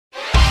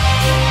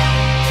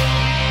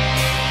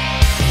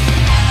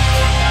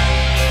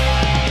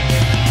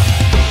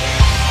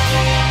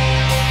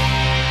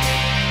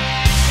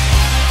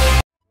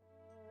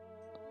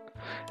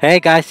Hey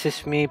guys,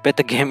 it's me, Bit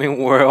the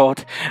Gaming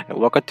World, and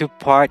welcome to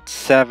part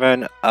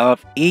 7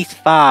 of East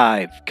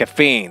 5,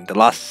 Kefin, the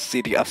Lost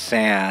City of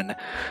Sand.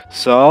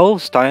 So,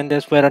 starting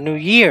this with a new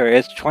year,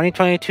 it's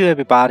 2022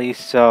 everybody,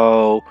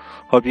 so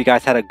hope you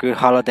guys had a good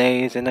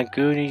holidays and a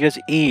good New Year's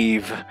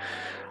Eve.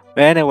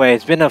 But anyway,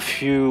 it's been a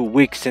few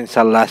weeks since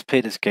I last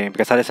played this game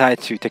because I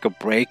decided to take a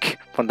break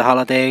from the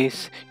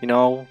holidays,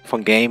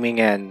 from gaming,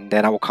 and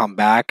then I will come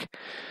back.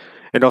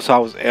 And also I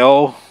was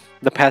ill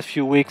the past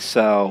few weeks,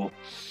 so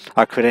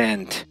I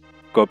couldn't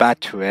go back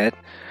to it.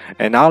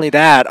 And not only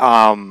that,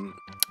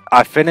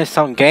 I finished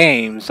some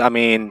games. I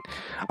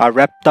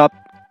wrapped up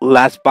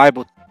Last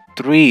Bible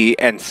 3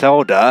 and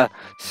Zelda,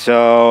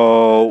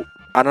 so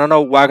I don't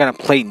know what I'm gonna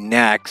play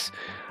next.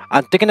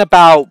 I'm thinking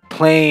about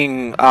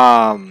playing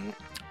Majin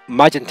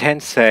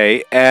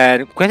Tensei,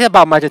 and the thing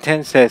about Majin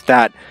Tensei is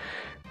that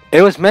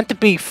it was meant to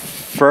be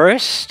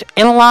first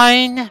in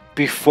line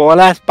before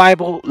Last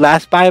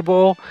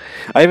Bible.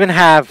 I even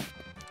have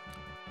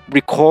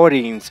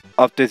recordings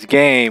of this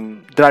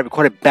game that I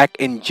recorded back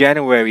in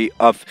January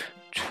of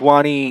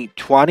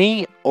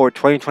 2020 or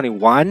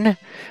 2021.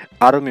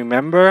 I don't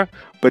remember,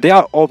 but they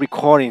are all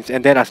recordings.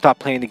 And then I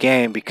stopped playing the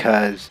game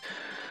because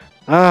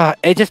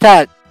it's just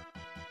that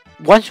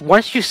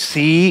once you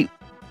see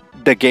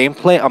the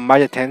gameplay of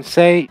Major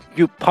Tensei,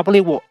 you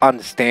probably will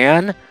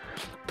understand.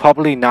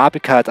 Probably not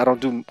because I don't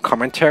do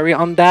commentary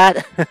on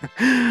that.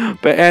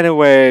 But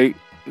anyway,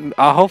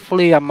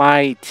 hopefully I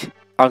might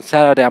on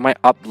Saturday I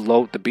might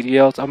upload the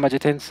videos of Major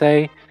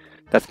Tensei.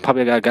 That's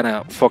probably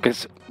gonna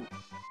focus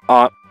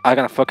on. I'm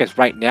gonna focus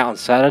right now on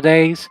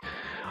Saturdays.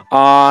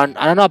 On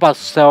I don't know about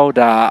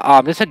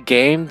Zelda. There's a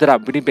game that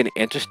I've really been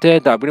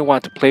interested. That I really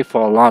wanted to play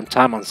for a long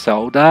time on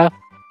Zelda,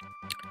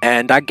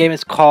 and that game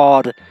is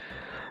called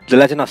The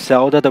Legend of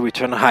Zelda: The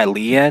Return of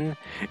Hylian.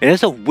 It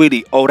is a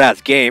really old ass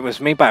game. It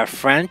was made by a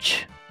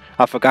French.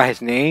 I forgot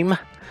his name,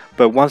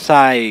 but once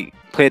I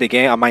play the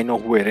game, I might know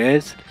who it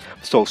is.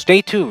 So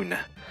stay tuned.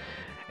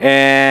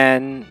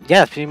 And yeah,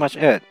 that's pretty much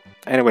it.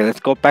 Anyway,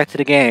 let's go back to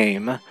the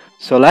game.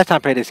 So last time I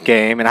played this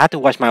game, and I had to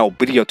watch my old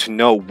video to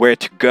know where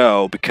to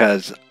go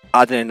because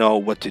I didn't know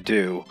what to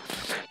do.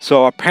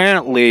 So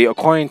apparently,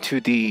 according to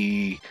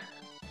the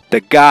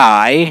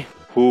guy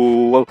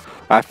who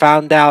I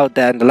found out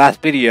that in the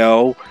last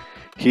video,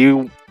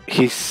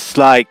 he's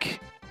like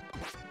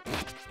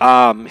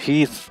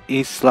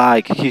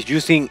he's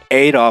using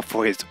Ada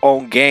for his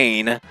own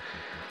gain,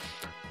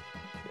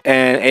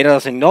 and Ada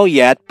doesn't know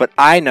yet, but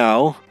I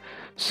know.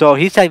 So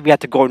he said we have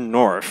to go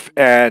north,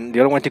 and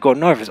the only way to go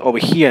north is over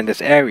here in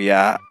this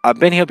area. I've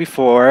been here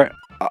before.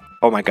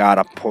 Oh my god,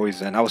 I'm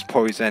poisoned. I was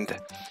poisoned.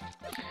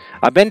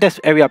 I've been this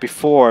area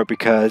before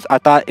because I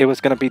thought it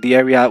was gonna be the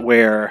area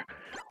where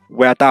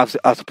I thought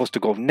I was supposed to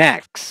go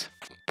next,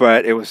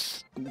 but it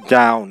was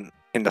down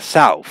in the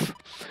south.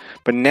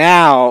 But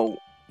now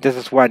this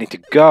is where I need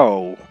to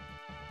go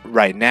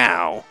right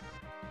now.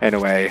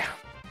 Anyway,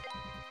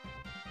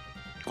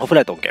 hopefully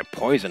I don't get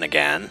poisoned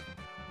again.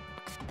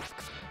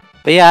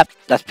 But yeah,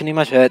 that's pretty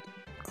much it.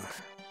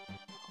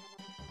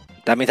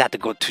 That means I have to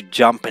go to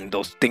jump in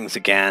those things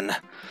again.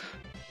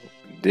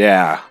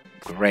 Yeah,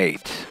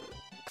 great.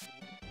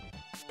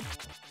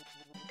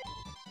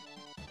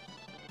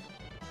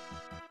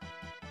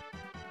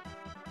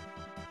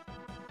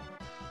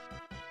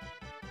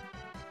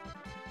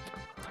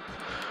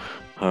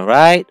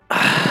 Alright.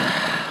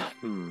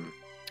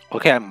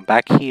 Okay, I'm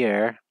back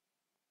here.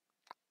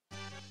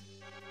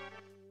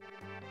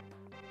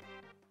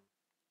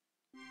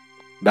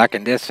 Back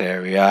in this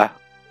area.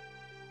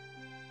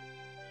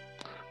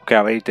 Okay, I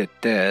already did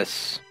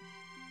this.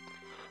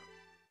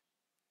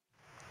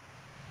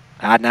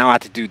 Now I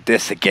have to do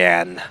this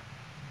again.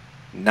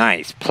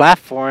 Nice.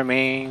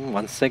 Platforming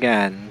once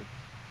again.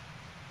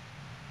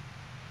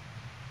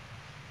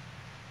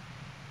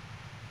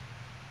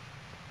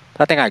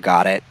 I think I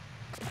got it.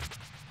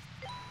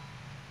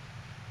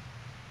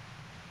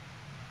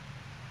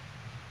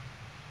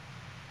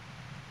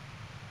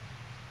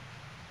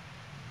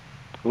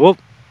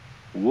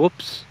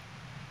 Whoops.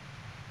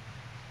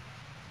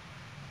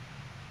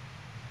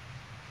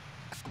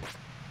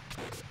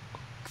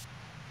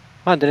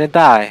 Oh, I didn't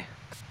die.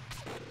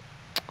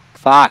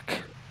 Fuck.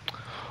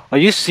 Are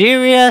you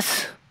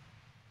serious?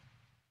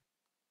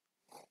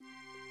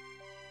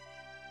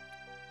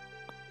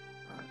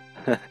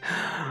 I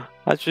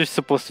was just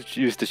supposed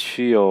to use the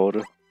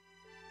shield.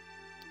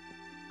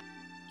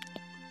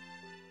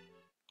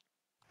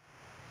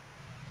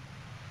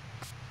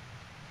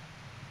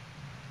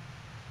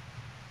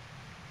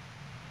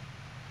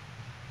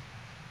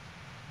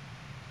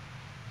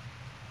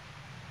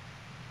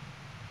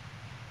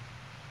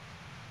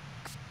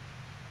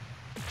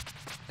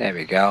 There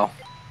we go.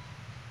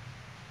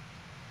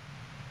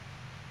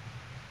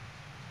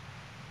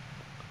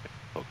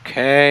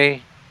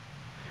 Okay.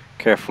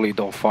 Carefully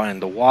don't fall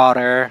in the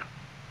water.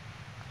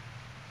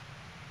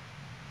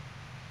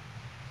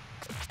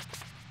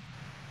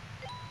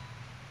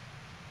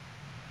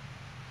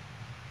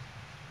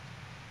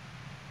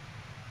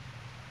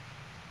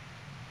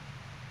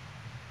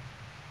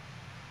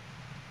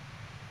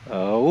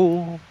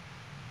 Oh.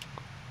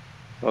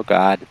 Oh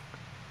God.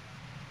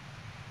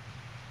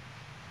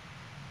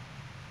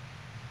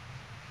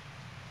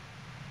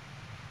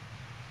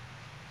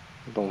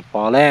 Don't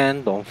fall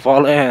in. Don't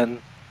fall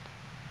in.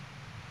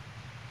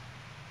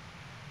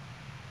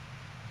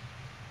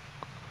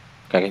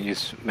 I can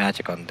use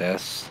magic on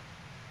this.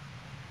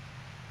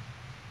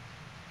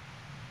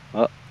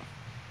 Oh.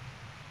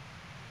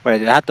 Wait,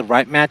 did I have the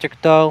right magic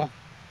though?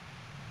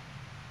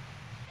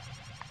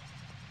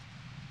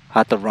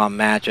 Had the wrong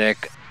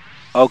magic.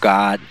 Oh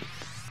God.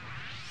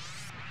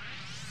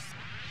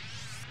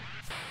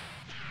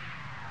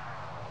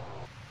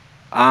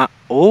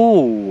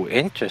 Oh,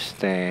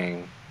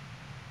 interesting.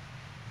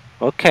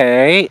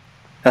 Okay.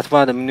 That's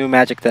one of the new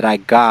magic that I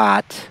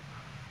got.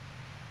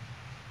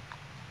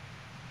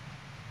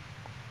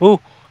 Ooh,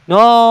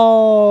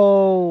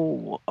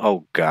 no!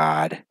 Oh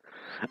God.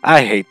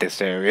 I hate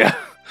this area.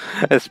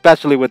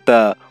 Especially with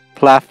the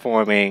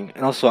platforming.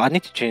 And also, I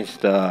need to change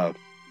the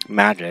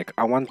magic.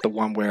 I want the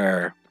one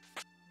where...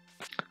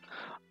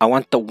 I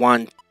want the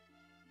one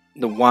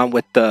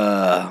with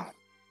the...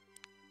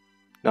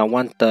 I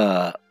want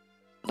the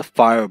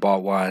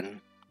fireball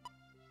one.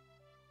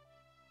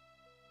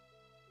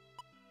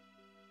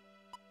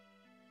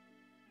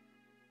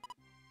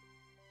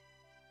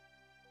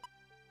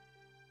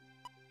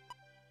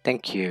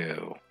 Thank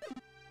you.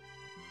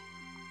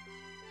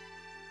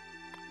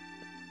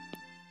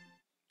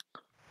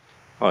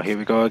 Oh, here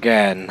we go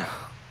again.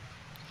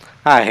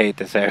 I hate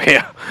this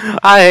area.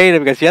 I hate it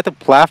because you have to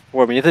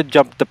platform, you have to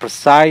jump the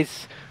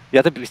precise, you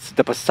have to be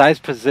the precise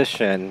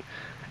position,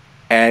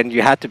 and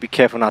you have to be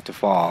careful not to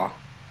fall.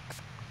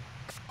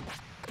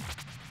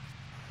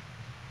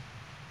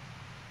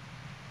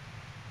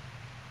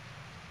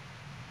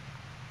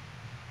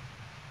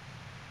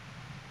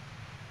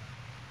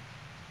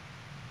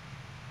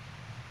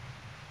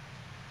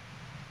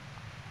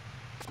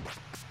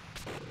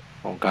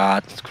 Oh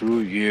God, screw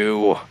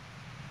you.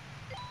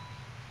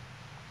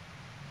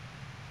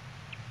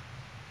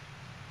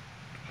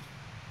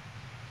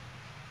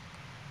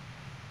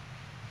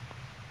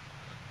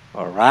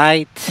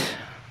 Alright.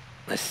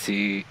 Let's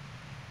see.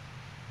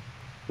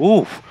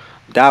 Ooh,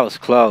 that was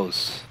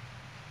close.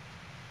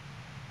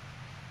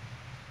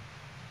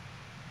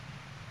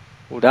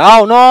 Ooh,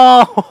 oh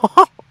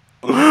no!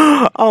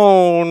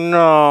 Oh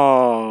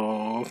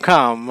no!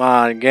 Come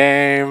on,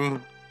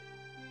 game.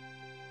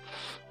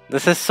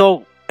 This is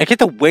so. I get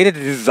the way to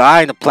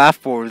design the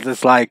platforms.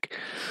 It's like,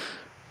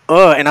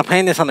 and I'm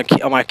playing this on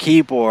the on my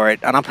keyboard,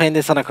 and I'm playing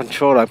this on a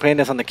controller. I'm playing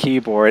this on the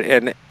keyboard,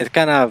 and it's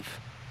kind of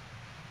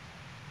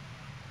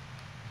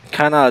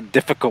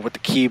difficult with the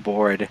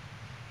keyboard,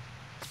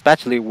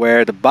 especially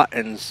where the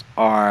buttons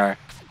are.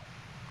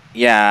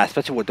 Yeah,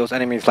 especially with those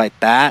enemies like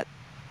that.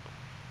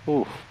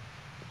 Ooh.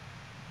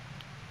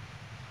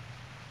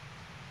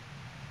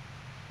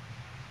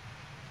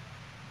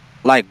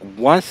 Like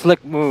one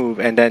slick move,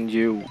 and then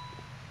you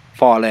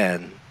fall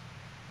in. You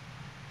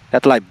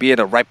have to like be in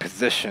the right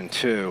position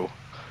too.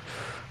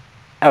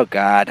 Oh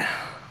God.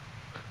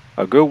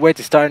 A good way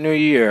to start a new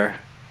year.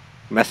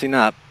 Messing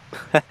up.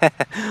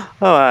 Oh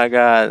my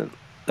God.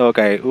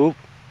 Okay, oop.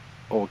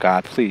 Oh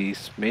God,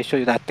 please. Make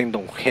sure that thing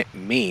don't hit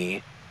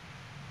me.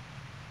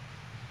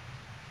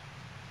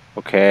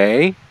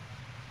 Okay.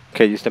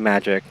 Okay, use the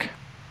magic.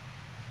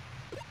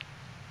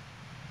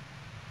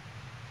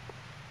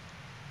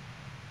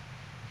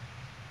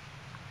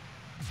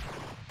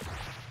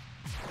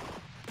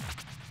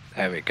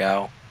 There we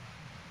go.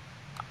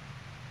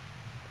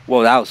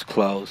 Whoa, that was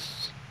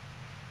close.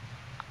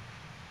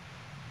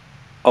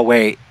 Oh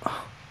wait.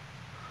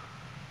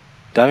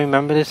 Do I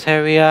remember this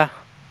area?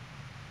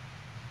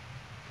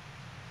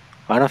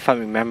 I don't know if I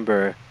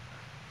remember.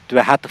 Do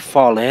I have to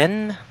fall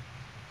in?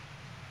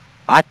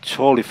 I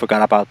totally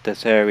forgot about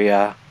this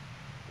area.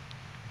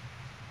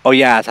 Oh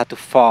yeah, I have to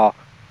fall.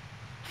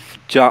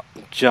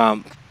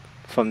 Jump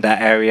from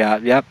that area.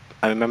 Yep,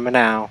 I remember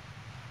now.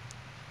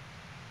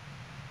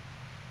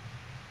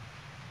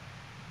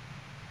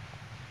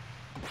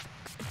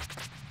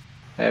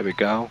 There we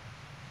go.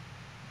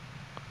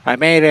 I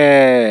made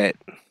it!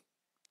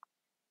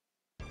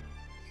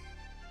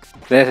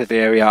 This is the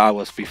area I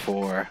was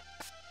before.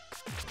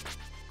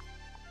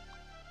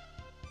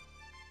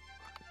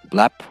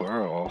 Black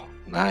Pearl.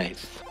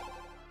 Nice.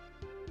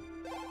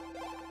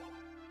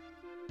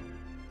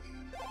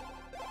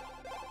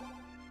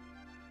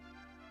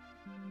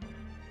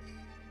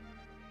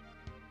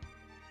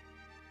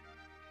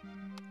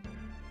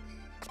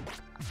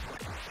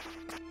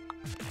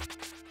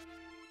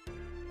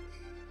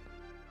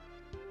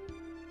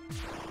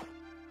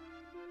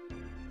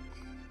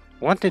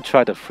 I want to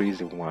try the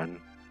freezing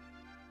one.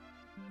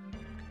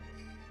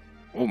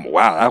 Oh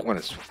wow, that one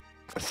is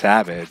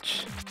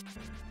savage.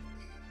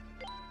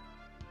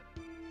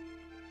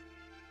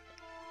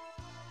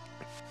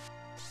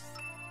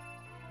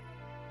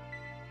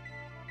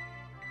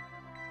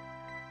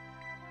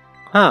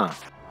 Huh.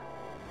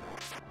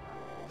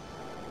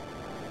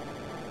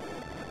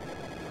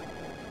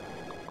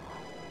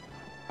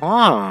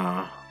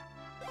 Ah.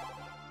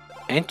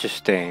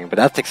 Interesting, but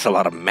that takes a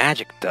lot of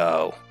magic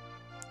though.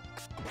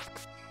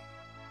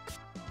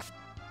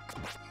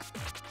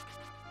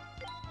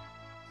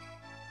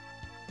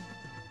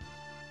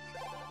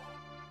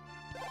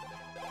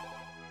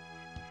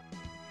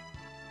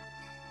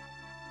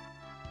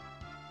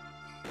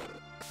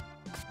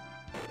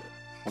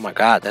 Oh my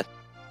god, that...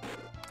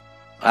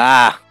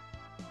 Ah!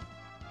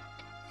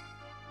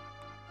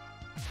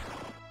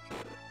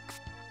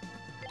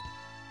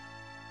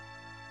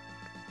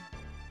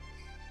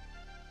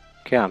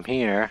 Okay, I'm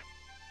here.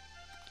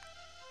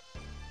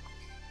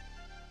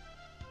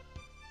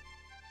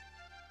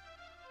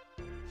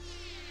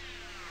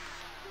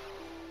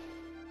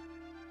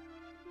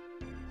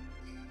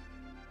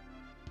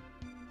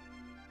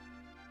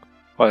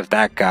 Oh, it's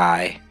that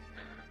guy.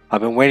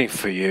 I've been waiting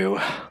for you.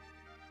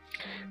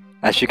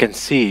 As you can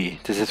see,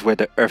 this is where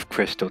the Earth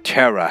Crystal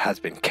Terra has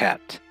been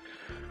kept.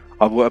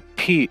 It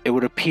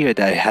would appear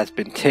that it has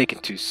been taken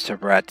to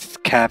Sarat's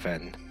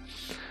Kefin.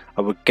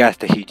 I would guess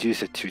that he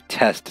used it to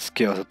test the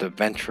skills of the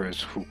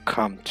adventurers who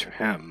come to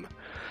him.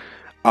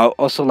 I would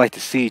also like to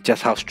see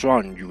just how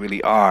strong you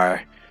really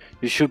are.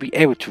 You should be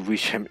able to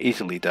reach him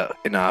easily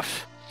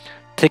enough.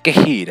 Take a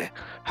heed,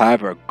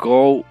 however,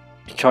 go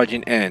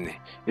charging in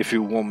if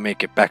you won't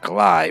make it back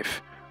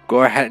alive.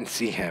 Go ahead and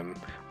see him.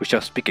 We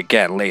shall speak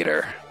again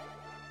later.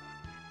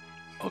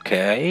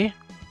 Okay.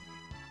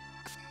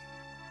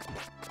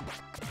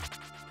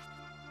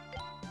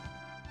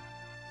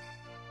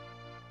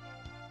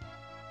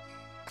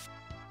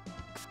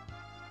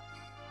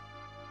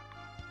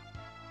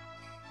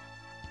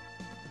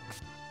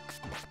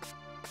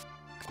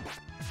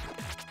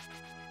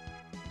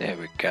 There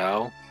we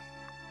go.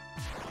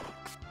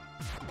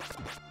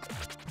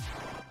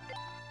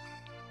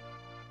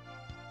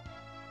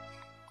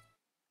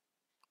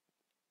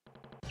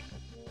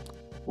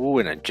 Ooh,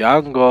 in a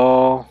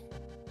jungle.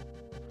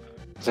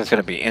 This is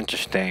gonna be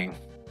interesting.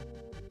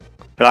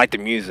 I like the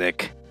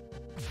music.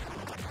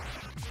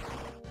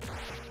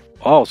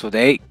 Oh, so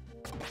they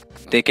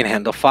can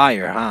handle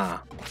fire, huh?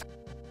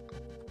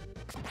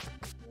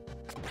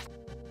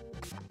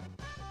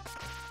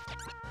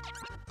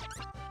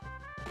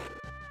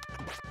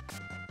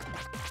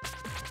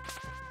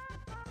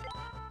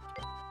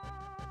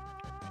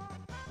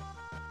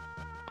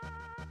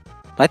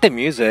 I like the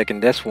music in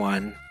this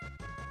one.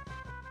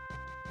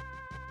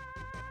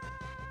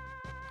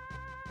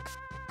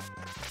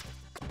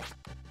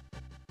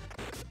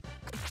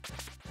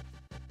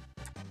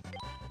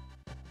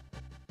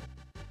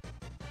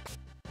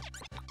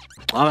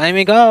 Oh, let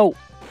me go.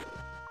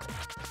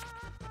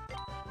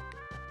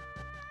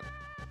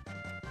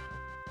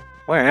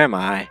 Where am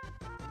I?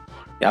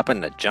 Yeah, up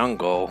in the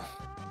jungle.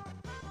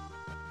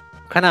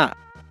 Kinda...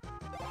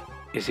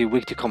 Is he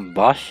weak to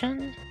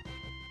combustion?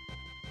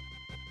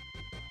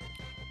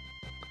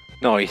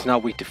 No, he's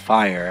not weak to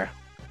fire.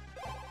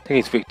 I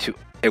think he's weak to...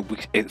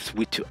 It's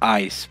weak to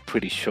ice,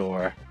 pretty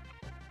sure.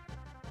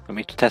 Let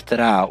me test it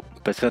out.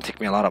 But it's gonna take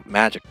me a lot of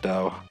magic,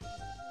 though.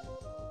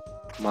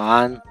 Come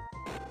on.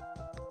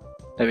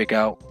 There we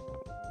go.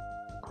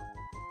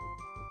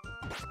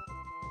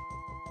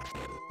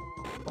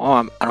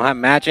 Oh, I don't have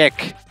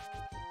magic.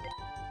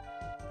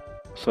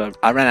 So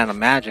I ran out of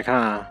magic,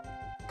 huh?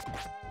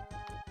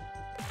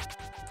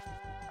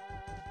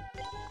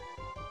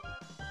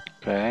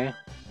 Okay.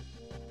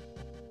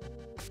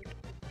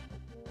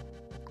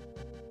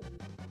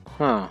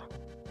 Huh.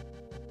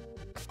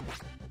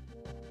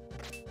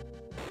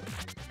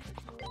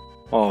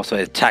 Oh, so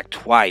it attacked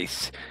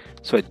twice.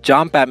 So it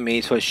jumped at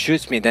me, so it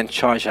shoots me, then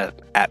charge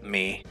at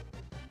me.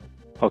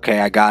 Okay,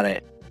 I got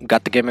it.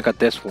 Got the gimmick of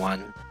this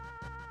one.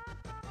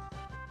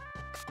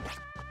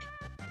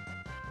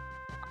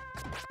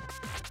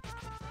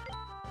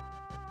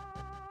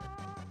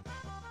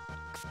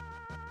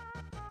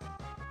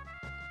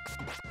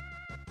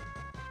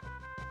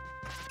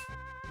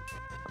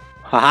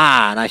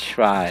 Haha, nice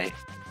try.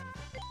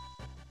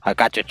 I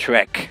got your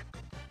trick.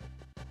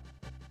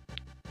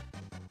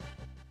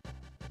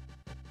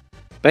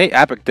 Very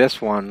epic,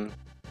 this one.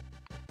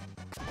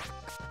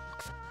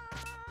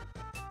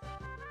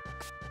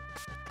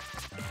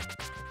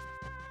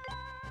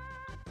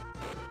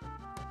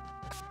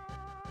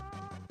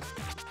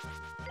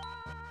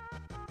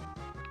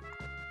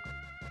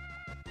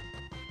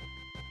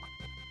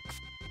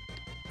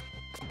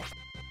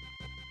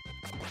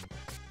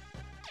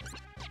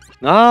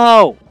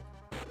 No!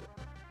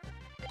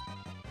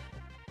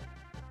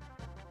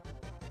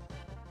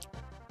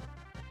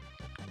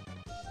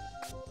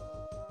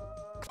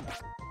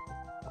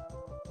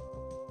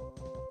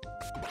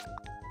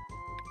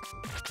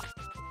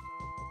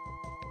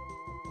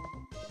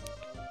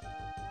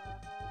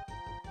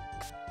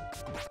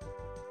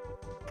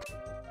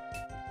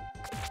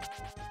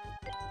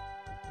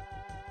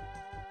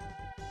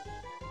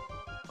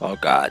 Oh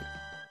god.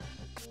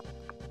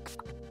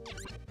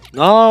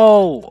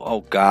 No!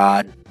 Oh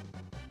god.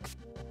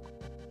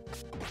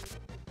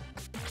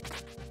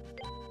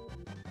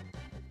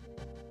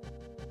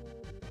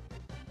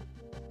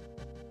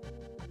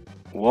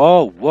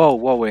 Whoa, whoa,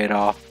 whoa, wait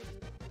off.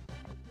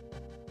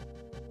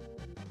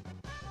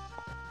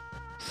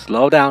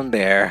 slow down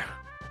there.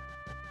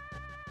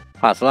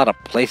 Wow, there's a lot of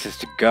places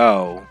to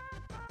go.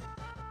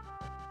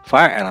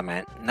 Fire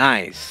element,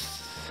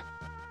 nice.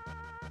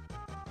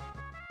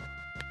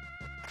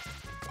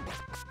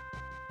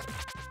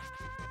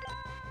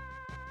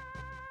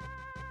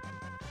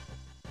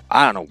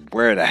 I don't know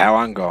where the hell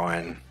I'm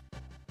going.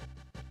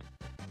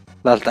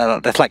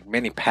 That's like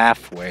many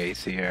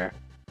pathways here.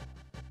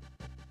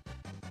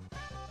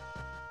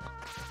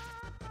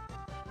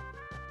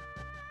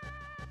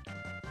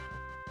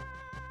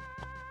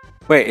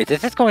 Wait, is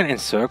this just going in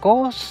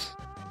circles?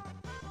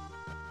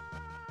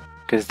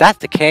 Because if that's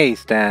the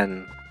case,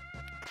 then...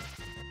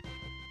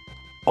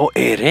 Oh,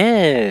 it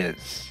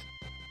is!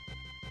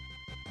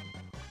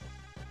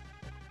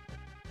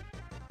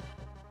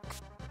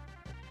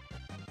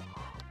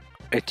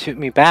 It took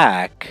me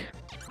back.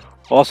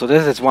 Also,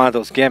 this is one of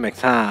those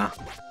gimmicks, huh?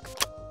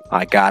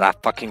 My god, I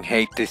fucking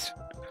hate this.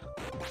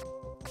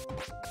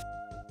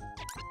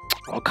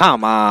 Oh,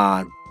 come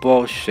on.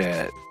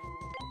 Bullshit.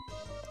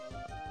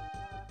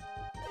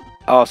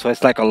 Oh, so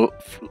it's like the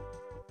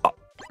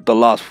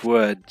Lost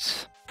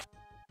Woods.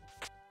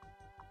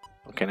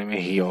 Okay, let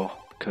me heal,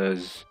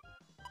 because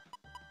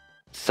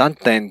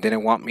something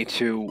didn't want me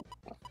to.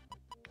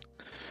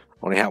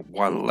 Only have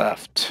one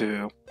left,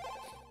 too.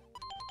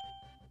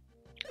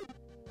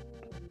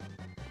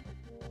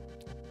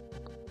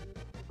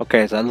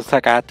 Okay, so it looks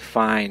like I have to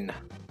find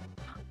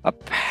a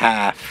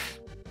path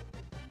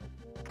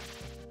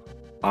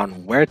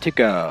on where to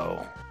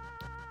go.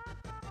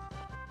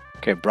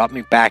 Okay, brought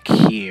me back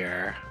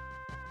here.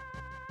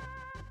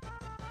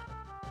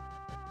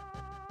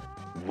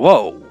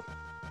 Whoa!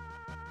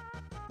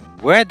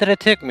 Where did it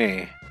take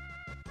me?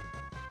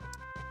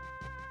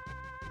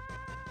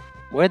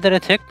 Where did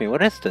it take me?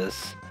 What is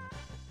this?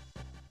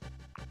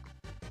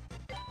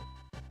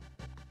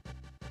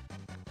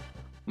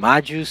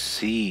 Maju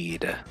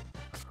seed.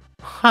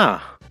 Huh.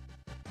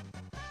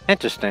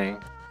 Interesting.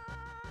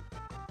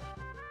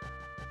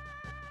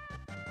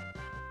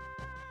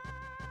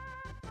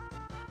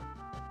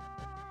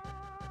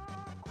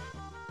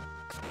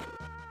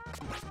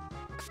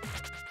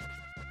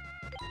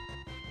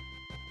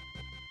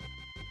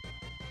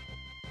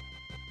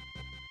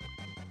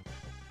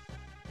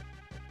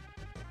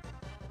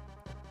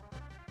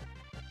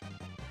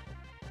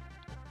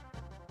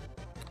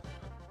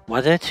 Why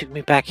did it take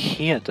me back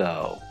here,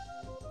 though?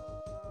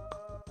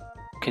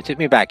 Okay, it took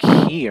me back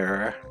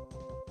here.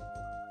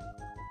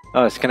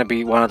 Oh, it's gonna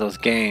be one of those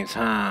games,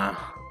 huh?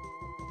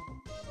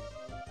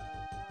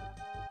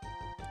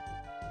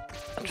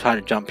 I'm trying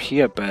to jump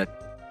here, but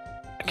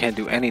I can't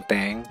do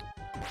anything.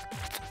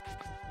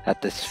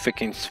 At this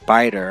freaking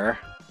spider.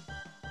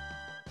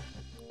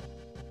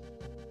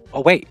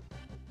 Oh, wait.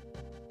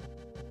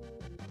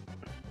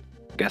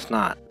 Guess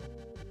not.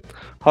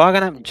 How am I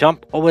gonna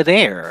jump over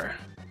there?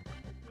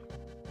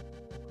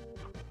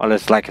 Well,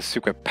 it's like a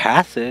secret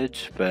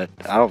passage, but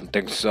I don't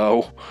think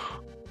so.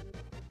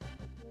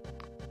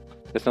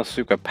 There's no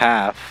secret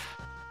path.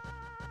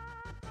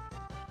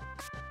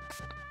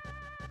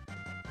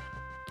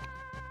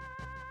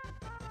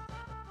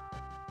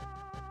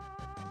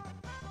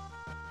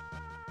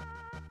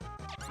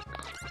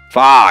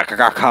 Fuck, I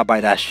got caught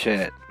by that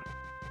shit.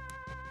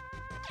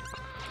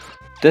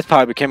 This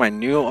probably became my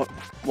new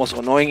most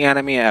annoying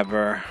enemy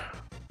ever.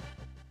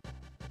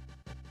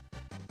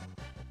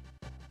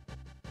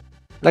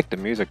 I like the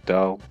music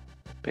though.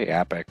 Pretty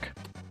epic.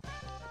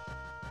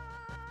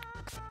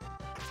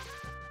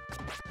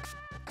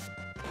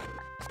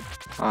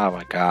 Oh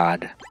my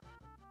god.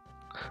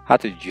 I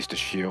have to use the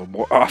shield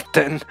more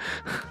often.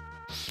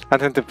 I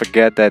tend to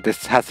forget that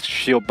this has a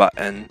shield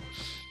button.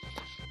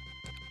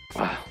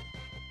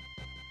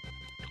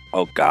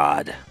 Oh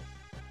god.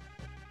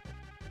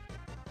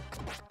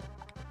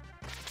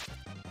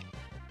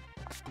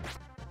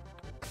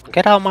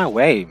 Get out of my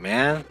way,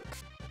 man.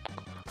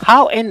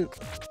 How in...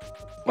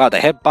 Wow, the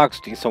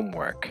hitbox needs some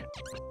work.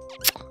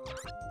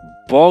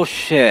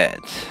 Bullshit.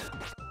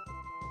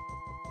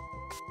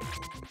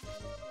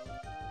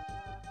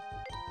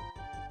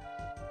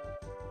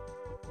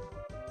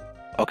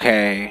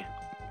 Okay,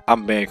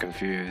 I'm very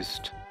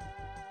confused.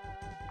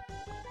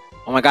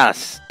 Oh my god, I'm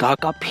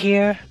stuck up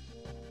here?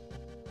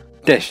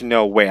 There's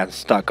no way I'm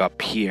stuck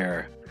up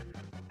here.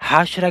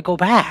 How should I go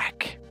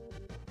back?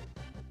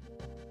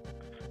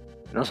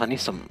 I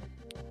need some...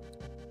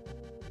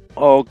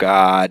 Oh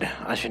god,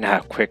 I shouldn't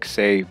have quick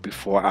save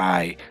before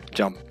I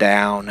jump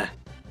down.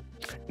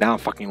 Now I'm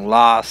fucking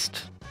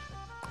lost.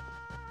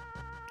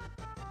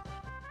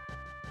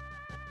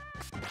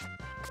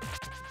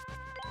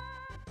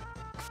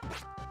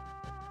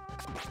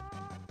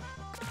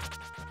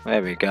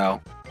 There we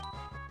go.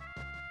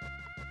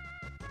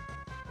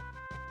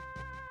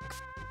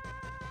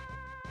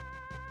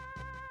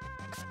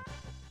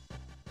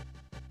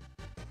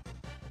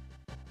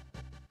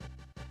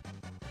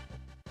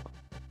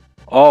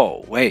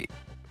 Oh, wait.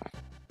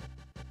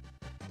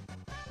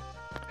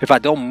 If I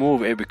don't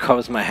move, it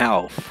recovers my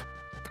health.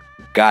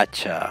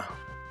 Gotcha.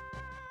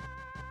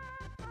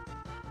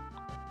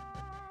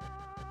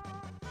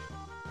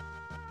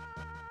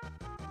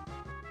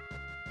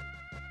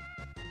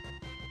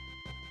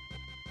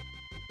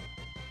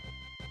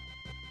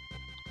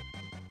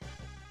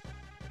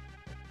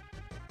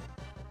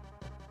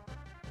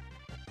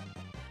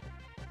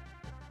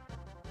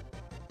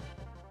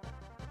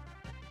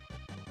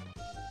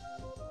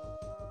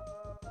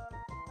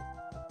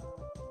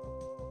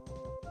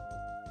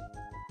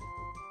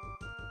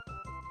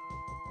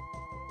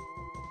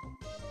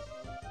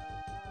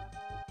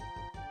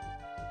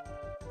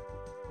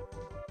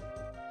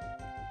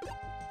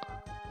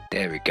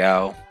 There we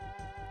go.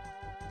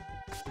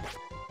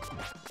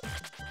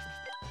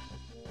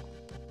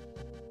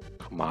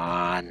 Come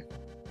on.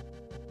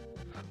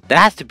 There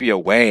has to be a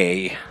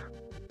way.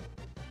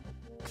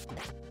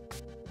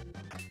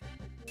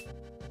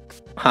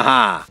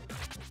 Haha.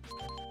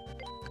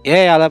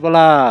 Yay, I level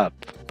up.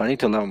 But I need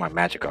to level my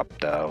magic up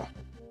though.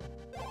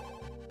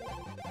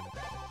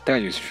 I think I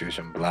use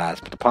Fusion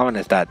Blast, but the problem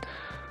is that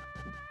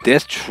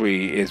this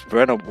tree is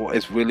vulnerable,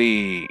 is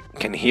really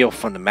can heal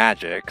from the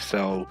magic,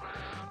 so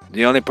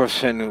the only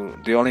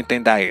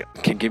thing that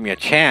can give me a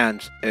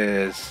chance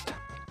is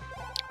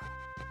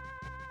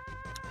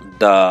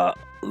the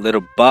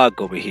little bug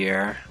over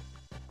here.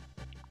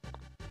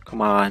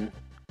 Come on.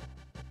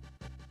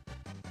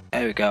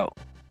 There we go.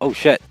 Oh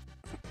shit.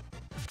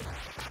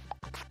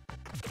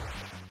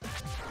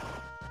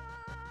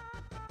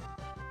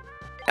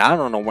 I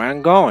don't know where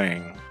I'm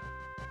going.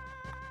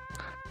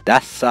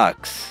 That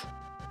sucks.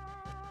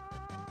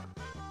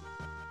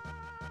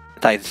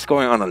 It's like it's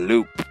going on a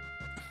loop.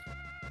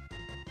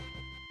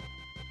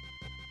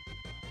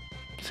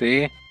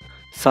 See?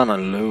 It's on a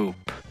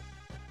loop.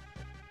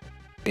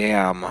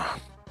 Damn.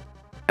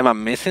 Am I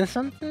missing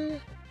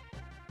something?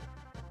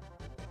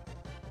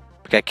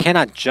 Like I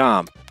cannot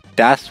jump.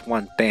 That's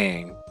one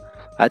thing.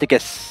 I have to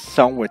get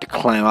somewhere to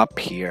climb up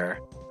here.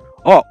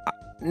 Oh,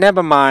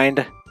 never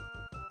mind.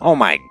 Oh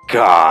my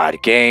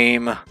god,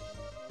 game.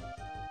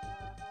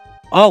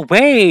 Oh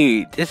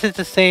wait, this is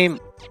the same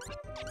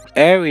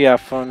area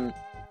from...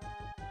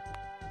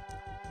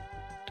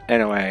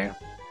 Anyway.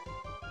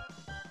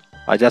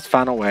 I just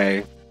found a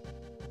way.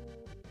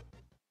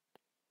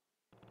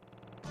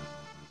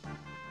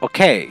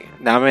 Okay,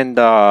 now I'm in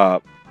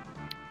the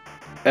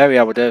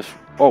area with this...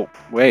 Oh,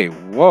 wait,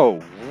 whoa,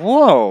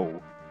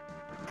 whoa!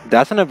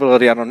 That's an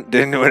ability I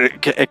didn't know what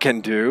it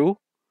can do.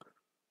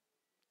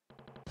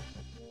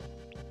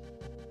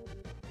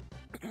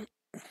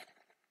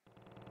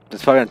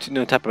 There's probably a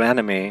new type of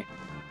enemy.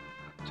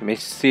 So let me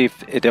see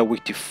if they're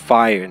weak to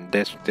fire in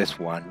this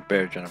one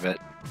version of it.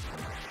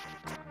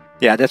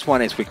 Yeah, this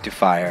one is weak to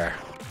fire.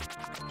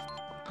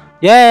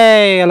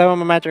 Yay! I leveled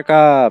my magic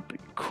up!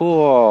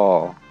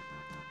 Cool!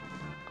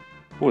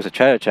 Ooh, it's a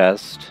treasure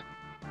chest.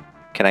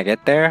 Can I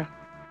get there?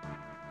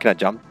 Can I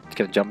jump?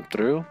 Can I jump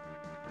through?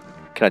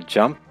 Can I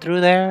jump through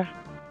there?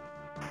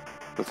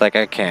 Looks like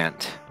I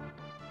can't.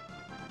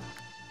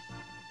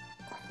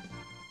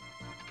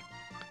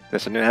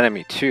 There's a new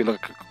enemy too.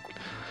 Look,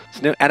 it's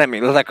a new enemy.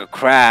 It looks like a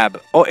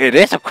crab. Oh, it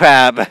is a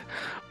crab,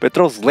 but it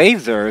throws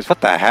lasers.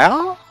 What the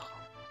hell?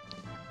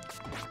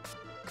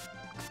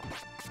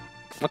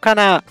 What kind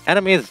of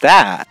enemy is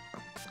that?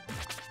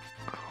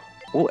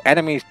 Oh,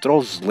 enemy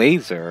throws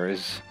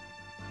lasers.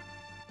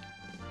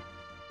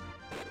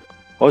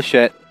 Oh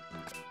shit.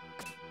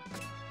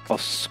 Oh,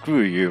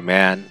 screw you,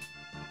 man.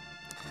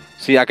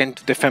 See, I can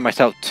defend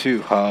myself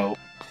too, ho.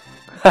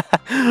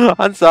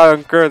 I'm sorry,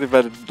 I'm curly,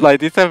 but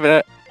like this,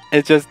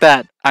 it's just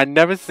that I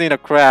never seen a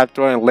crab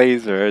throwing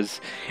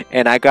lasers,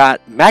 and I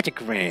got magic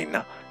ring.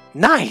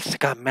 Nice, I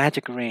got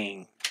magic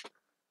ring.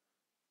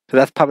 So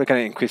that's probably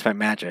gonna increase my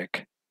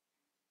magic.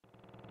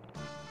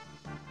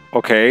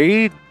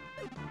 Okay,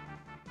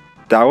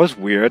 that was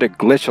weird. It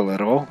glitched a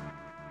little.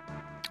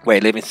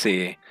 Wait, let me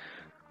see.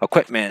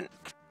 Equipment.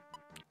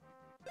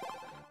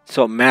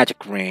 So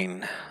magic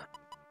ring.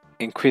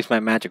 Increase my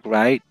magic,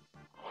 right?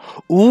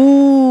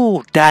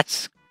 Ooh,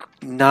 that's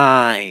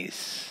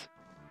nice.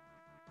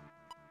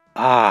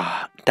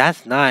 Ah,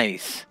 that's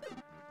nice.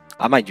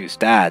 I might use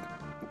that.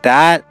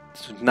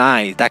 That's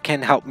nice. That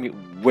can help me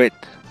with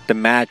the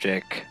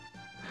magic.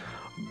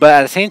 But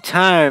at the same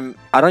time,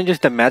 I don't use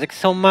the magic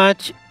so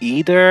much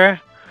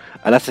either.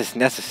 Unless it's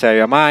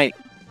necessary. I might...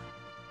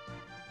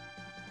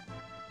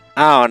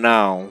 I don't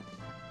know.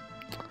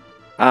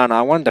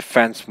 I want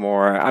defense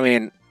more. I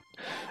mean,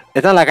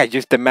 it's not like I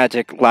use the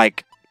magic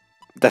like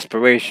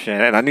desperation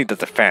and I need the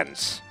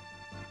defense.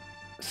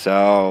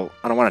 So,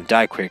 I don't want to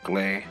die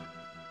quickly.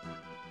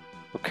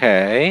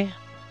 Okay.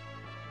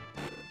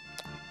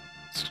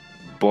 It's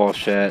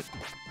bullshit.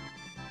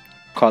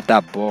 Call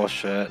that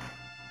bullshit.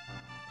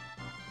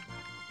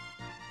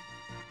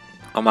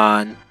 Come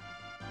on.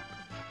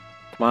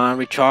 Come on,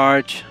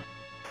 recharge.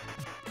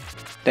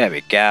 There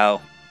we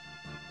go.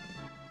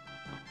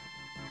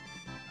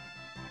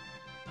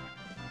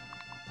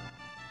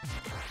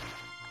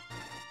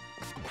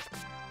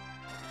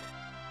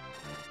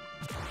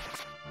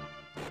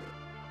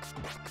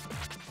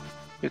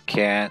 You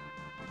can't.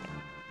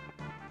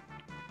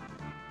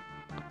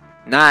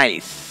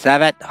 Nice!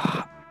 7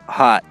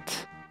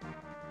 hot.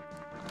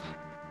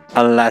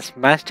 Unless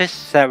Master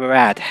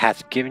Severat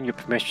has given you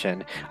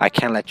permission, I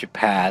can't let you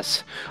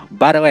pass.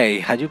 By the way,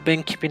 have you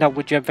been keeping up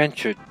with your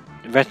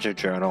adventure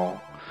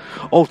journal?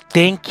 Oh,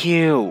 thank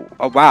you!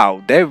 Oh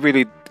wow, they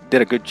really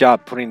did a good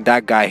job putting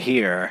that guy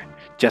here,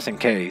 just in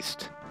case.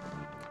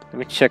 Let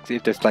me check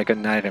if there's like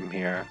an item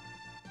here.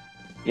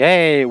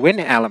 Yay, wind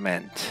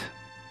element.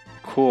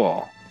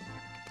 Cool.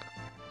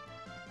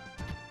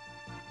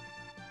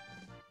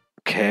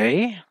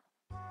 Okay.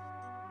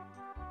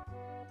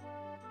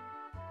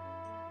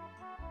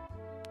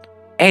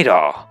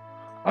 Ada,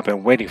 I've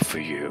been waiting for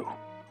you.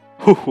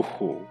 Hoo hoo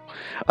hoo.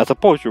 I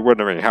suppose you're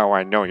wondering how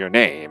I know your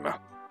name.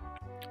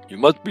 You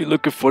must be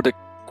looking for the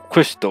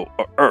crystal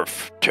of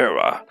Earth,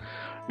 Terra.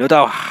 No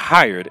doubt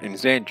hired in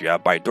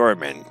Zandria by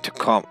Dorman to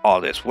come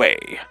all this way.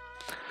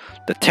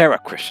 The Terra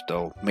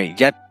crystal may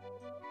yet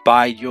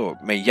buy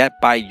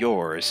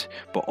yours,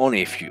 but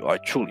only if you are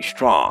truly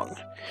strong.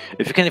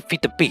 If you can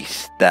defeat the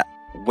beast that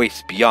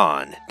waits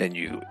beyond, then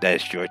that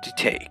is yours to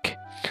take.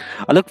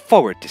 I look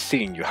forward to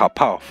seeing how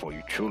powerful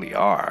you truly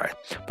are.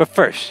 But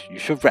first, you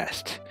should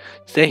rest.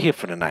 Stay here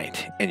for the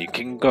night, and you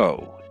can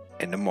go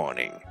in the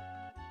morning.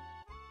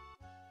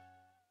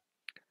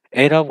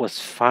 Ada was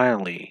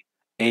finally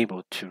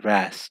able to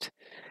rest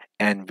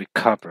and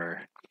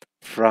recover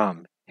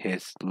from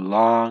his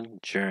long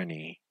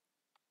journey.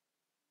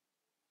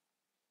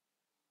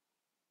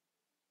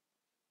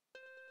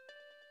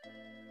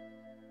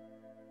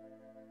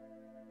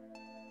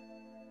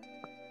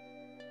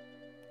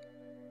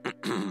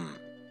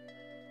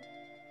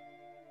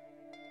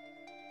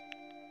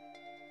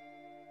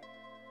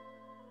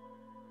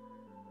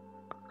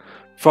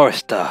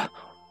 Forrester,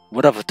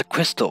 what of the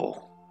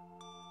crystal?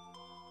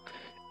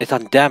 It's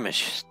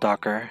undamaged,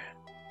 Stalker.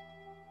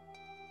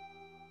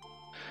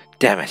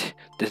 Damn it,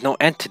 there's no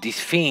end to these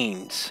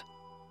fiends.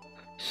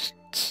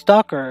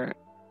 Stoker.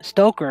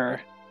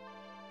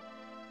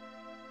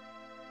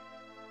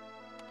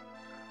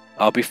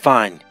 I'll be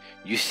fine.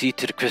 You see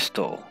to the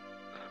crystal.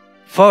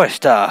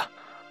 Forrester!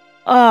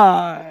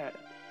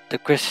 The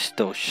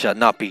crystal shall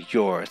not be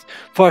yours.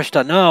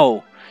 Forrester,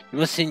 no! You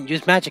mustn't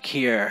use magic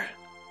here.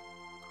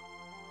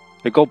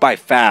 They go by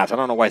fast. I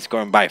don't know why it's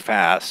going by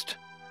fast.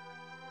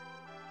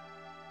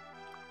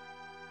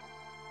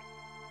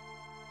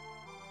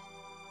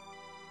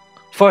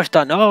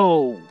 Forrester,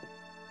 no!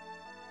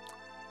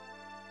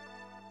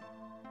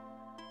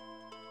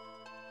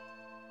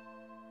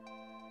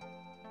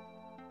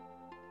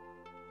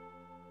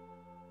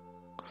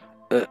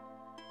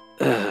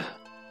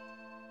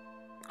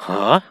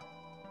 Huh?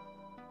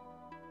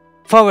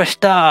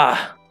 Forrester!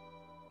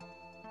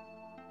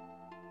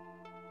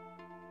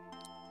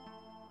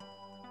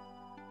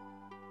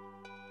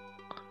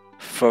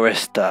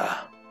 Forrester.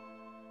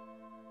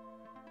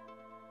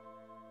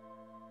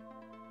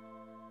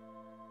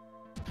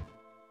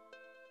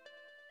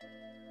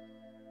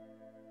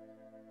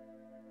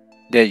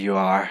 There you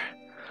are.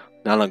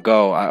 Not long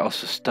ago, I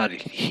also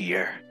studied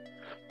here.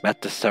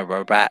 Master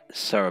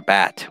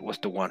Sarabat was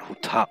the one who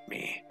taught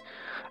me.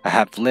 I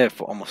have lived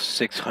for almost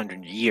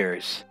 600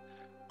 years.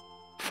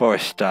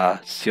 Forrester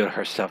sealed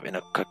herself in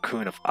a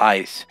cocoon of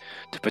ice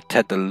to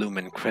protect the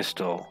lumen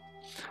crystal.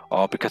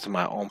 All because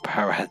my own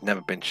power has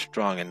never been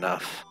strong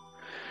enough.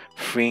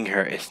 Freeing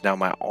her is now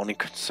my only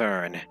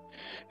concern.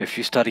 If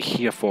you study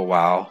here for a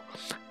while,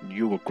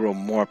 you will grow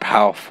more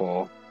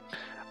powerful.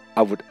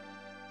 I would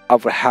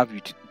have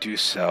you to do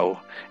so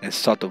and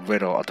solve the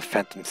riddle of the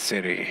Phantom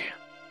City.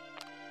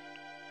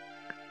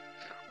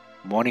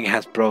 Morning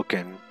has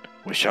broken.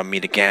 We shall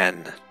meet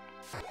again.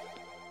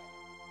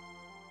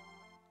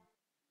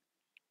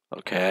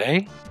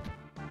 Okay.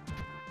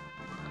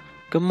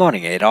 Good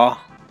morning, Ada.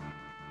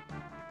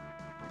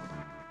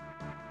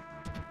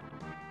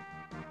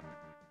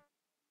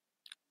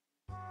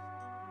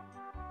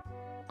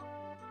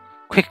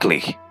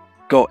 Quickly,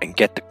 go and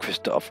get the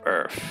crystal of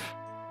Earth.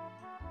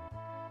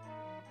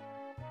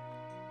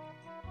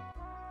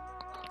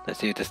 Let's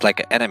see if there's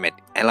like an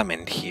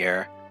element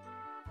here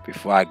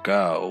before I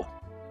go.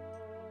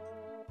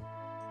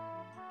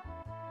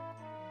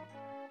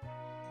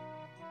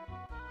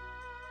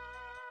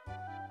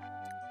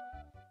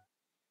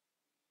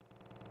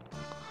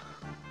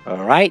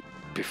 Alright,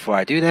 before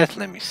I do this,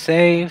 let me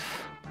save.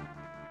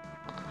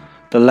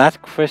 The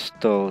last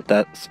crystal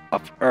that's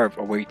of Earth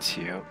awaits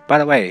you. By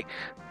the way,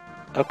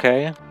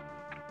 okay.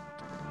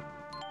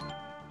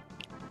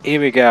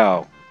 Here we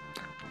go.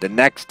 The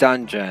next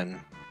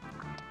dungeon.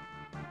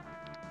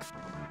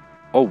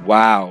 Oh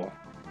wow.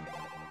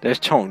 There's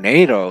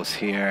tornadoes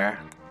here.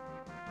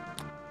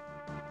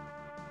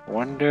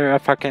 Wonder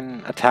if I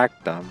can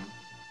attack them.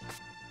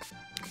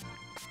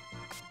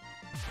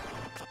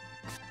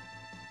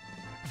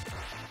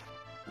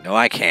 No,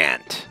 I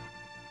can't.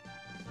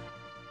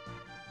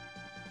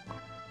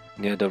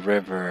 Near the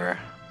river.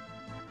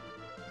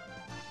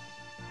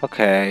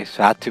 Okay,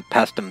 so I have to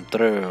pass them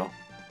through.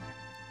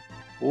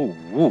 Ooh,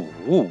 woo,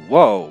 woo,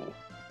 whoa.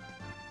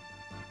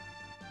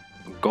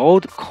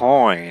 Gold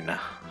coin.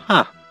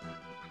 Huh.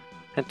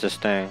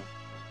 Interesting.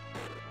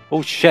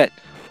 Oh shit.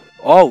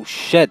 Oh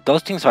shit,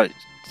 those things are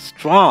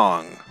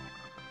strong.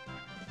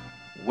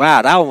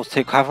 Wow, that almost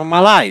took half of my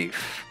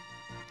life.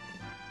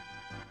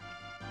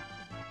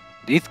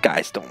 These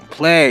guys don't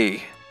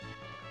play.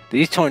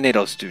 These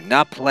tornadoes do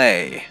not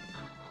play.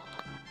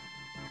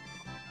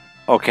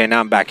 Okay, now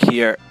I'm back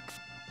here.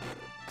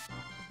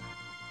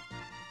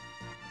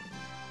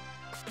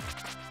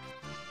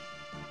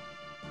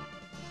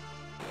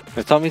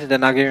 They told me that they're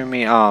not giving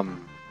me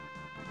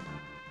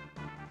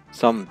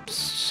some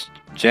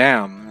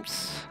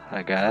gems,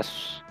 I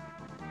guess.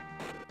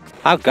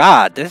 Oh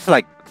god, this is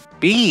like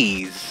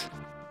bees.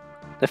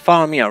 They're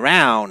following me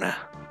around.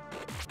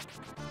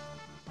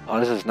 Oh,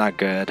 this is not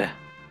good.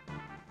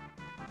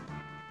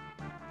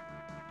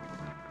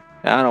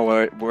 I don't know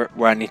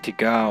where I need to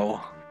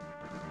go.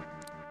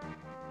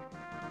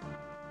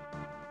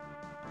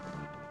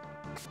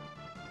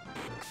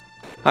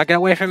 Oh, get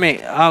away from me!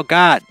 Oh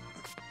God!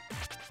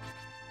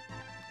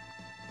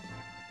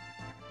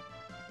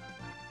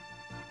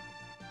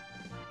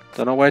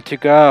 Don't know where to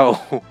go.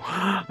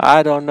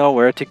 I don't know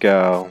where to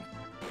go.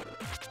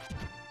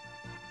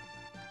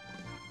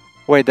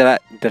 Wait, did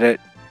it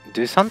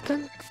do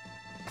something?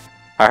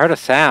 I heard a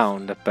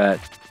sound, but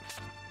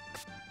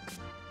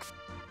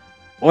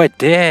oh, it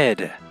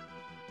did.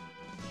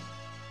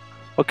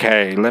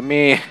 Okay, let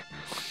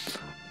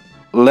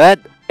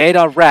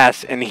Ada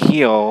rest and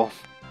heal.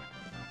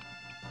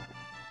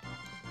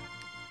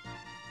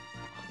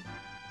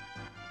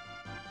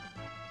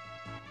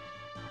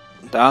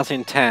 That was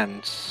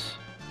intense.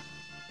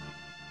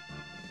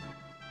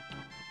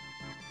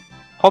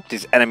 Hope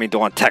these enemies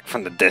don't attack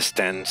from the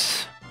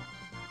distance.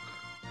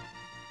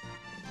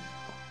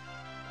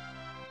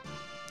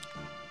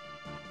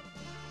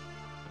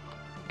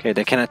 Okay,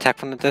 they can attack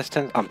from the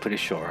distance, I'm pretty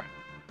sure.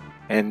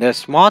 And there's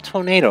small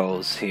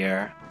tornadoes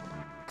here.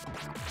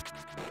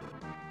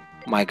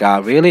 My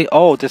God, really?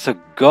 Oh, there's a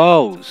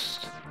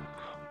ghost.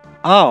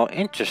 Oh,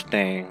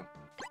 interesting.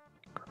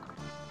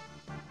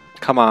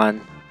 Come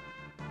on.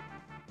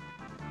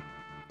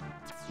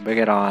 Bring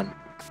it on.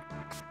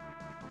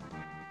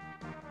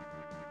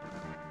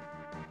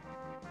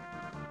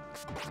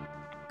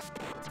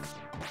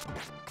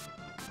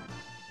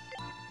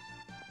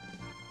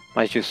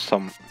 Might use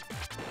some.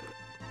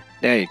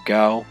 There you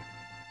go.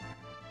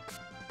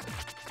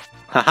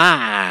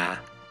 Haha!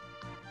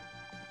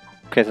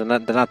 Okay, they're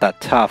not that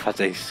tough as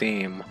they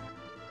seem.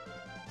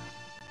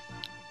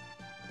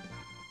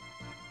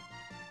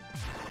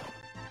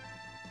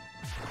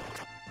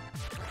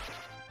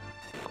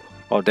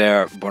 Oh,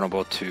 they're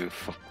vulnerable to.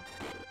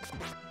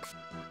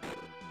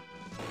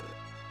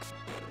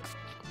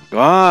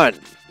 God,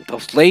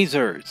 those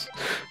lasers.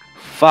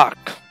 Fuck.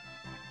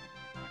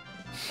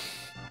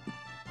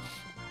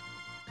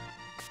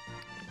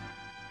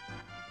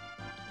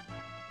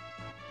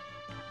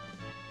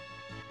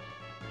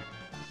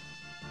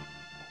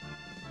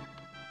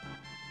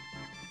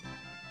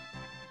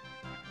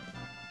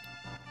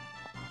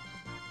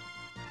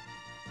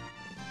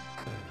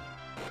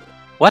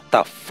 What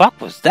the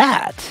fuck was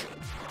that?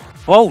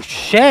 Oh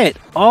shit!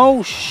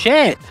 Oh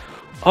shit!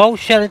 Oh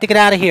shit, I need to get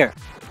out of here.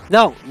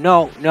 No,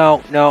 no,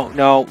 no, no,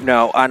 no,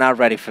 no. I'm not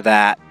ready for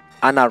that.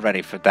 I'm not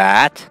ready for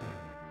that.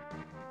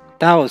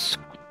 That was...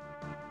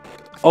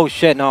 Oh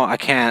shit, no, I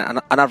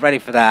can't. I'm not ready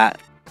for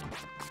that.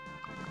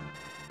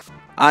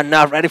 I'm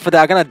not ready for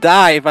that. I'm gonna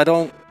die if I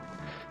don't...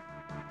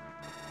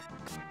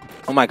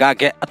 Oh my God,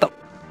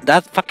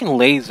 that fucking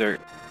laser.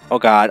 Oh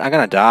God, I'm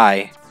gonna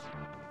die.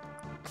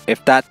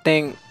 If that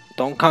thing...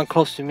 Don't come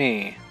close to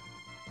me.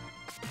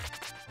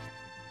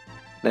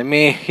 Let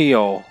me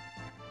heal.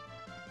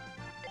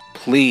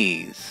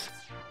 Please.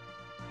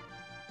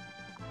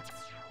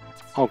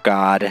 Oh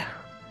God.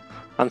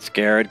 I'm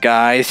scared,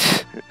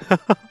 guys.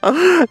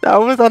 That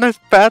was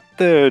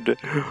unexpected.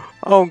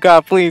 Oh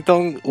God, please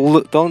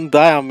don't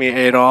die on me,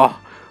 Ada.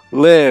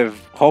 Live.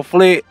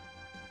 Hopefully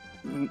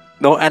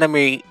no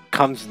enemy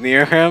comes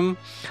near him.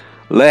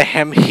 Let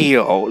him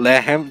heal.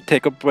 Let him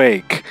take a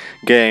break.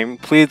 Game.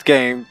 Please,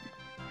 game.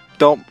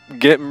 Don't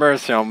get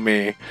mercy on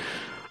me.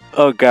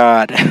 Oh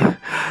God.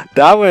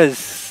 That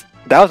was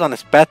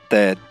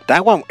unexpected.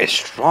 That one is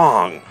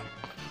strong.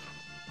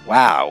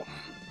 Wow.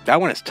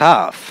 That one is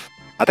tough.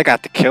 I think I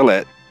have to kill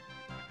it.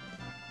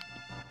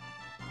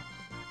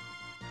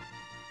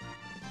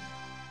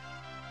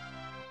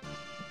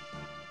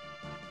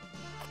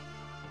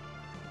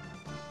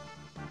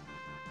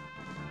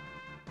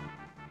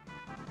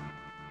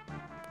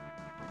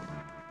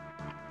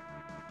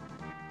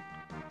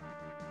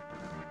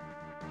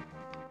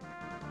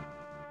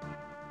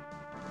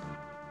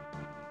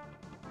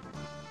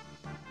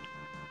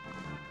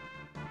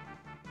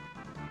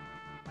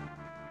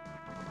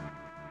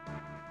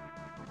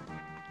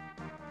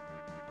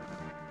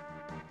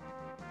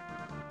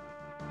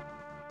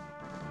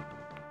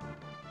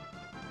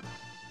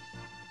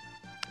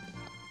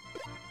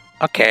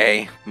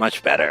 Okay,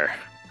 much better.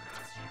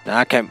 Now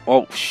I can...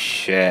 Oh,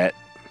 shit.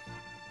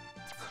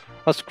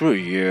 Oh, screw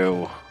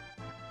you.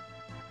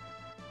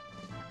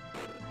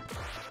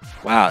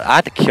 Wow, I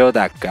had to kill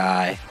that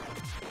guy.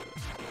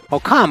 Oh,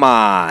 come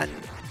on.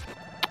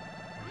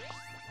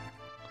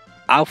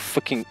 I'll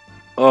freaking...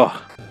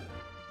 Ugh.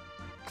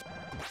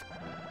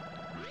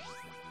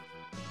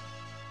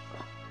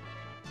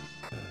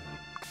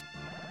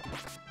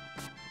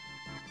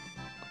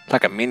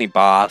 Like a mini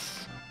boss.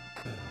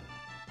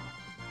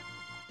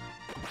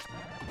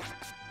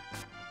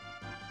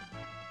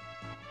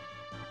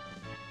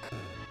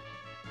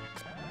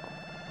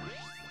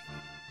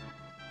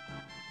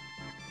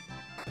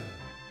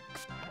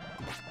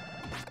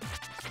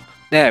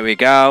 There we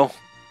go.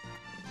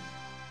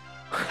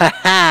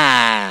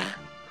 Haha!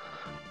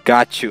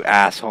 Got you,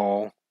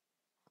 asshole.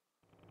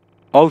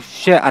 Oh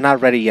shit, I'm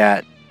not ready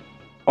yet.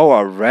 Oh,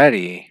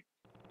 already?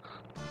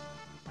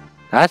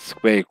 That's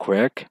way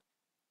quick.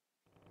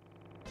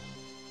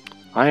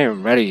 I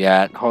ain't ready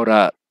yet. Hold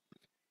up.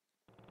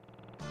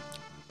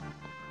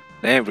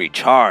 Then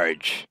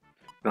recharge.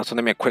 And also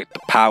let me equip the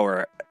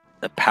power.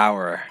 The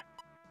power.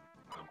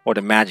 Or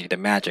the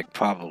magic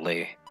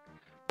probably.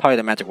 Probably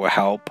the magic will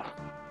help.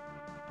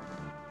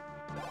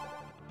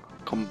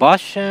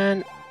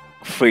 Combustion.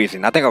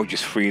 Freezing. I think I'll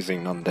use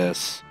freezing on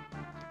this.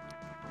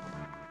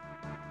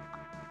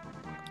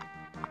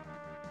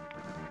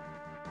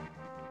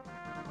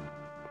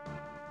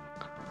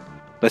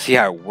 Let's see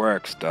how it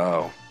works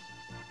though.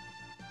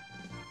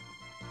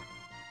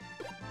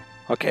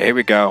 Okay, here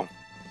we go.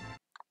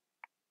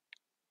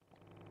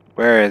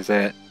 Where is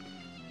it?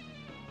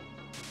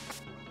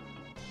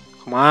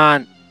 Come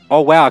on.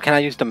 Oh wow, can I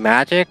use the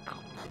magic?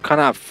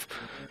 Kinda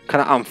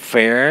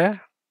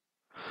unfair.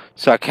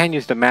 So I can't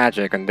use the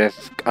magic on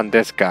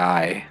this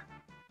guy.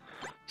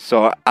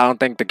 So I don't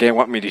think the game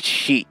want me to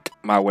cheat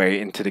my way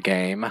into the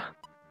game.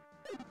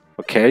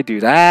 Okay, do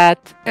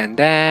that. And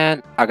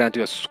then I'm gonna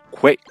do a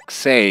quick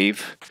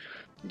save.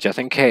 Just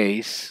in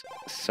case.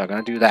 So I'm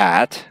gonna do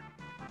that.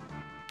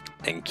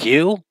 Thank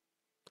you.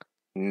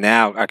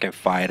 Now I can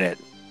fight it.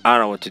 I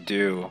don't know what to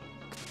do.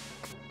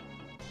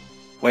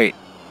 Wait.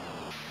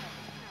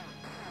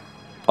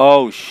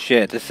 Oh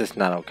shit, this is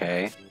not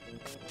okay.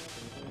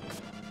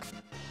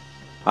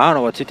 I don't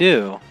know what to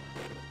do.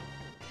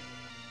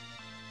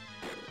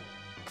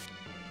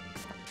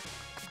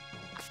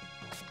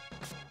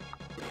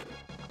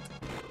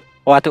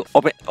 Oh, I have to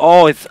open.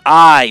 Oh, it's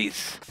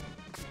eyes.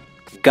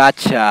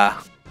 Gotcha.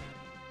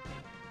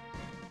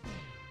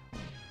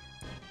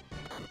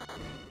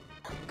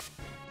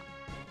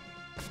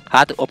 I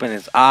had to open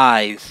his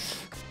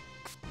eyes.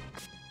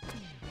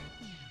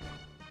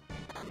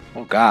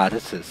 Oh god,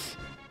 this is...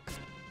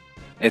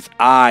 Its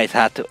eyes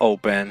had to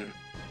open.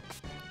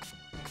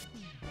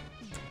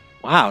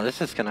 Wow,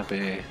 this is gonna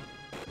be...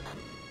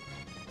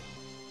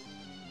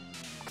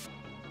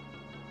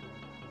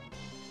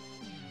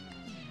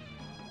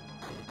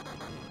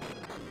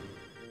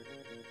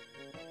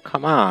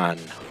 Come on.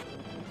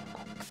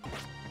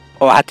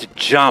 Oh, I had to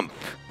jump.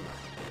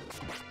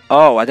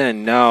 Oh, I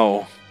didn't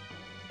know.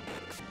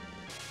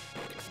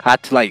 I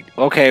had to like...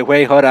 Okay,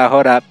 wait, hold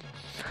up.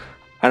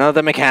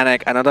 Another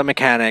mechanic,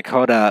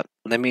 hold up.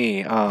 Let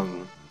me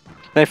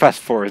fast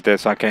forward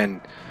this so I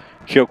can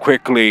heal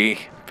quickly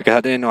because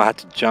I didn't know how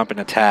to jump and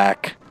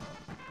attack.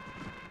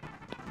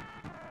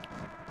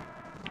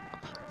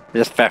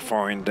 Just fast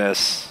forwarding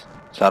this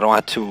so I don't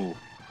have to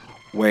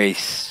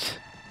waste.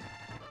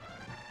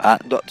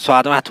 So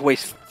I don't have to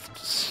waste.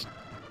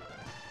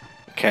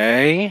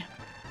 Okay.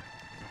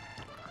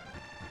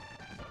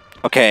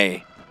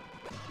 Okay.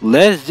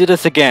 Let's do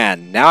this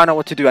again. Now I know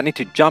what to do. I need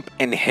to jump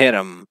and hit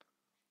him.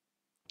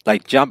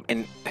 Like jump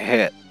and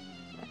hit.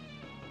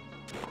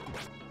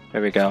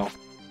 There we go.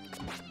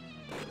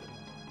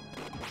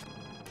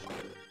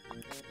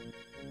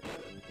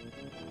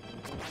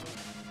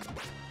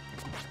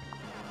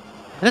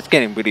 That's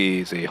getting pretty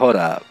easy. Hold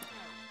up.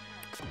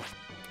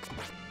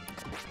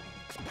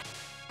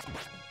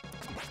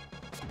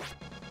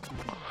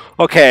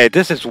 Okay,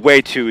 this is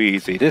way too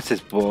easy. This is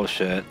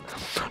bullshit.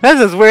 This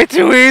is way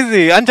too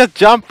easy. I'm just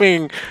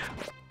jumping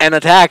and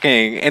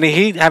attacking, and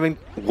he having...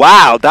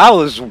 Wow, that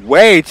was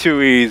way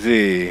too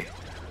easy.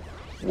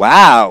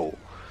 Wow.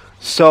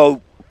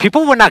 So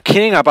people were not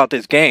kidding about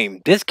this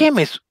game. This game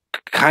is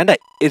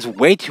is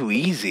way too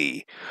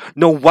easy.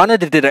 No wonder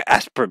they did an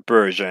expert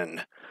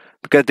version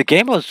because the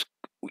game was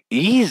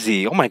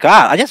easy. Oh my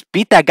god, I just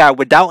beat that guy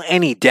without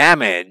any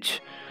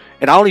damage,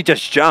 and I only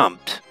just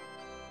jumped.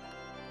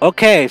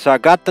 Okay, so I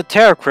got the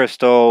Terror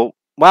Crystal.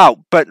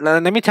 Wow, but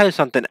let me tell you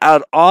something.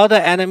 Out of all the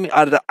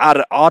out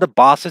of all the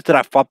bosses that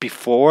I fought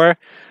before,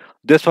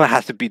 this one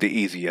has to be the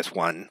easiest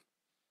one.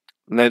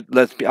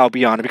 I'll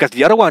be honest, because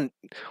the other one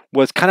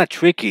was kind of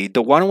tricky.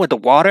 The one with the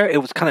water,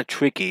 it was kind of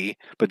tricky,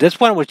 but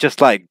this one was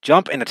just like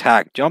jump and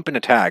attack,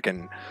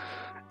 and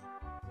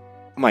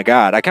oh my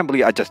god, I can't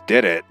believe I just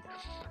did it.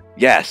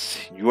 Yes,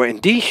 you are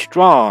indeed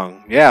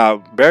strong. Yeah,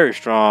 very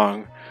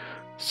strong.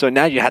 So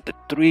now you have the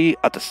 3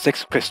 of the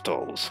 6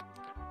 crystals.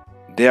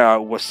 There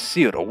was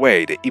sealed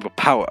away the evil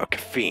power of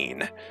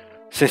Kefin.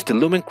 Since the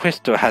Lumen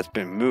Crystal has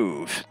been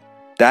moved,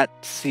 that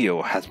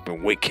seal has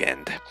been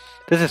weakened.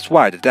 This is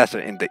why the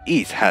desert in the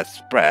east has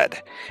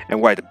spread,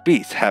 and why the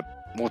beasts have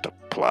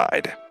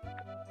multiplied.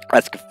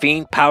 As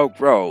Kefin power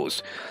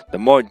grows, the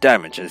more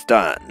damage is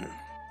done.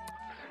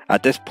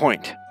 At this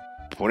point,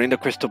 putting the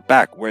crystal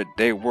back where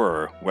they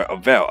were will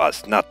avail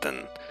us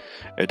nothing.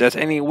 If there's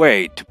any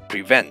way to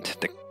prevent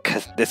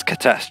this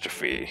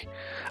catastrophe,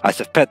 I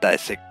suspect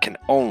that it can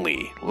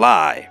only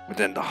lie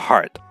within the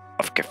heart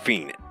of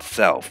Kefin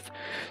itself.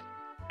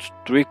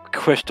 3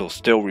 crystals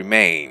still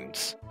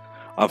remains.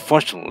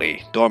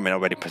 Unfortunately, Dorman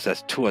already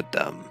possessed 2 of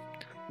them.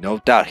 No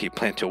doubt he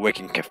planned to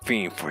awaken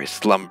Kefin for his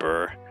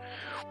slumber.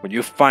 When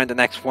you find the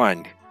next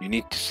one, you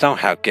need to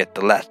somehow get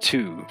the last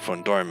 2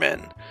 from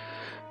Dorman.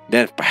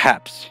 Then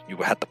perhaps you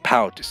will have the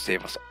power to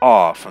save us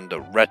all from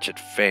the wretched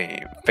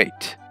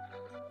fate.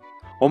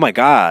 Oh my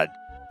god.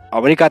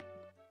 Already got...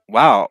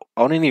 Wow,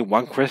 only need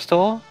one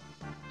crystal?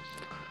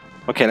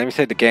 Okay, let me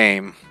save the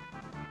game.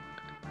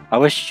 I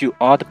wish you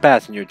all the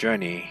best in your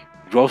journey.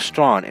 Grow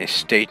strong and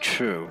stay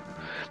true.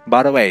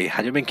 By the way,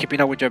 have you been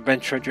keeping up with your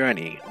adventure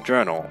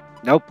journal?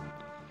 Nope.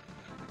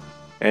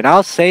 And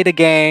I'll save the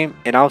game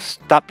and I'll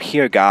stop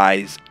here,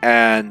 guys.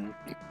 And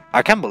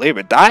I can't believe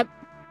it. That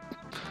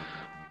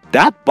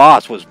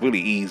boss was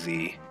really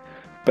easy.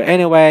 But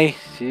anyway,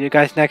 see you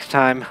guys next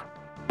time.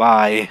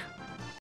 Bye.